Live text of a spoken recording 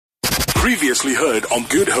Previously heard on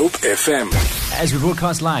Good Hope FM. As we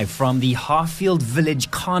broadcast live from the Harfield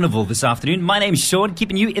Village Carnival this afternoon, my name's Sean,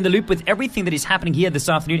 keeping you in the loop with everything that is happening here this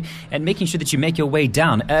afternoon and making sure that you make your way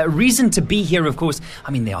down. Reason to be here, of course,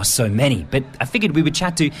 I mean, there are so many, but I figured we would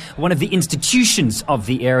chat to one of the institutions of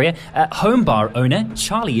the area. Home bar owner,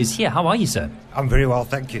 Charlie, is here. How are you, sir? I'm very well,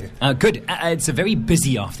 thank you. Good. It's a very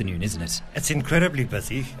busy afternoon, isn't it? It's incredibly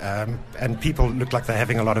busy, and people look like they're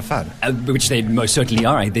having a lot of fun. Which they most certainly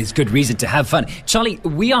are. There's good reason to have fun. Charlie,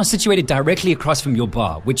 we are situated directly across from your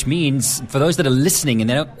bar, which means for those that are listening and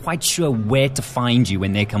they're not quite sure where to find you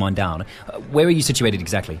when they come on down, where are you situated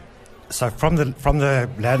exactly? So from the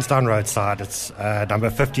Lansdowne Road side, it's number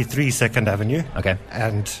 53 2nd Avenue. Okay.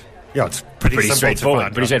 And yeah, it's pretty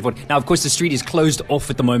straightforward. Pretty straightforward. Now, of course, the street is closed off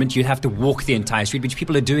at the moment. You'd have to walk the entire street, which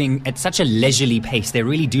people are doing at such a leisurely pace. They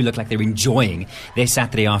really do look like they're enjoying their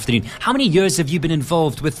Saturday afternoon. How many years have you been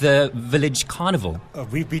involved with the Village Carnival?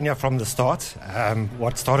 We've been here from the start.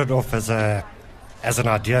 What started off as an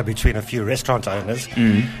idea between a few restaurant owners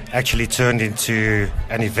actually turned into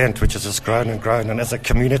an event which has just grown and grown, and as a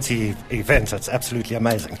community event it's absolutely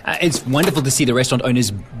amazing. It's wonderful to see the restaurant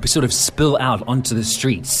owners sort of spill out onto the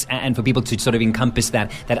streets and for people to sort of encompass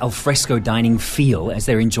that alfresco dining feel as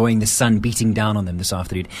they're enjoying the sun beating down on them this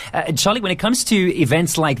afternoon. Charlie, when it comes to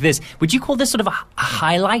events like this, would you call this sort of a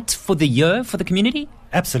highlight for the year for the community?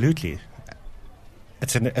 Absolutely.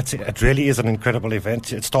 It really is an incredible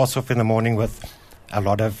event. It starts off in the morning with a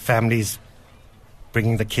lot of families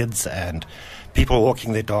bringing the kids and people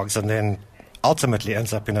walking their dogs, and then ultimately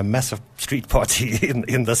ends up in a massive street party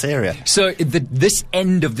in this area. So this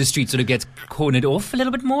end of the street sort of gets cornered off a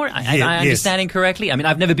little bit more? Am I understanding correctly? I mean,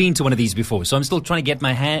 I've never been to one of these before, so I'm still trying to get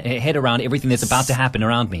my head around everything that's about to happen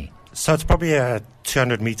around me. So it's probably a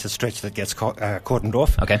 200-meter stretch that gets cordoned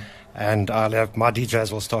off. Okay. And I'll have my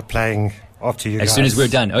DJs will start playing after you guys. As soon as we're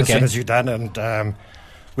done, okay. As soon as you're done, and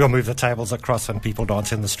we'll move the tables across and people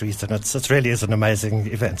dance in the streets, and it really is an amazing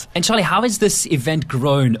event. And Charlie, how has this event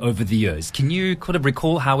grown over the years? Can you kind of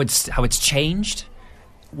recall how it's changed?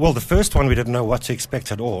 Well, the first one we didn't know what to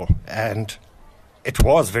expect at all, and it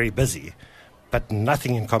was very busy, but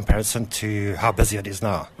nothing in comparison to how busy it is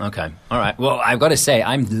now. Okay. All right. Well, I've got to say,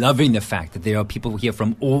 I'm loving the fact that there are people here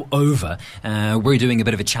from all over. We're doing a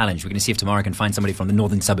bit of a challenge. We're going to see if tomorrow I can find somebody from the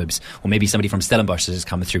northern suburbs, or maybe somebody from Stellenbosch that has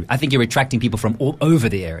come through. I think you're attracting people from all over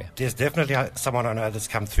the area. There's definitely someone I know that's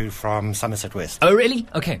come through from Somerset West. Oh, really?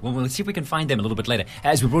 Okay. Well, we'll see if we can find them a little bit later.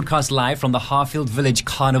 As we broadcast live from the Harfield Village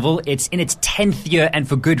Carnival, it's in its 10th year, and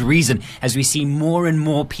for good reason, as we see more and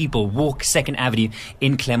more people walk 2nd Avenue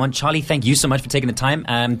in Claremont. Charlie, thank you so much for taking the time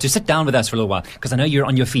to sit down with us for a little while, because I know you're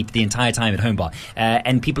on your feet the entire time at Home Bar,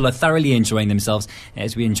 and people are thoroughly enjoying themselves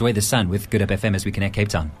as we enjoy the sun with Good Hope FM as we connect Cape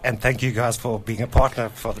Town. And thank you guys for being a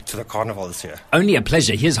partner to the carnival this year. Only a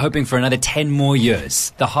pleasure. Here's hoping for another 10 more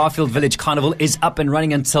years. The Harfield Village Carnival is up and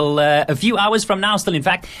running until a few hours from now still, in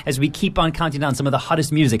fact, as we keep on counting down some of the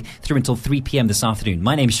hottest music through until 3 p.m. this afternoon.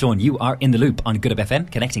 My name's Sean. You are in the loop on Good Hope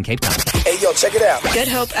FM, connecting Cape Town. Hey, yo, check it out. Good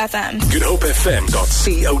Hope FM.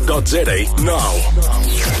 GoodHopeFM.co.za now.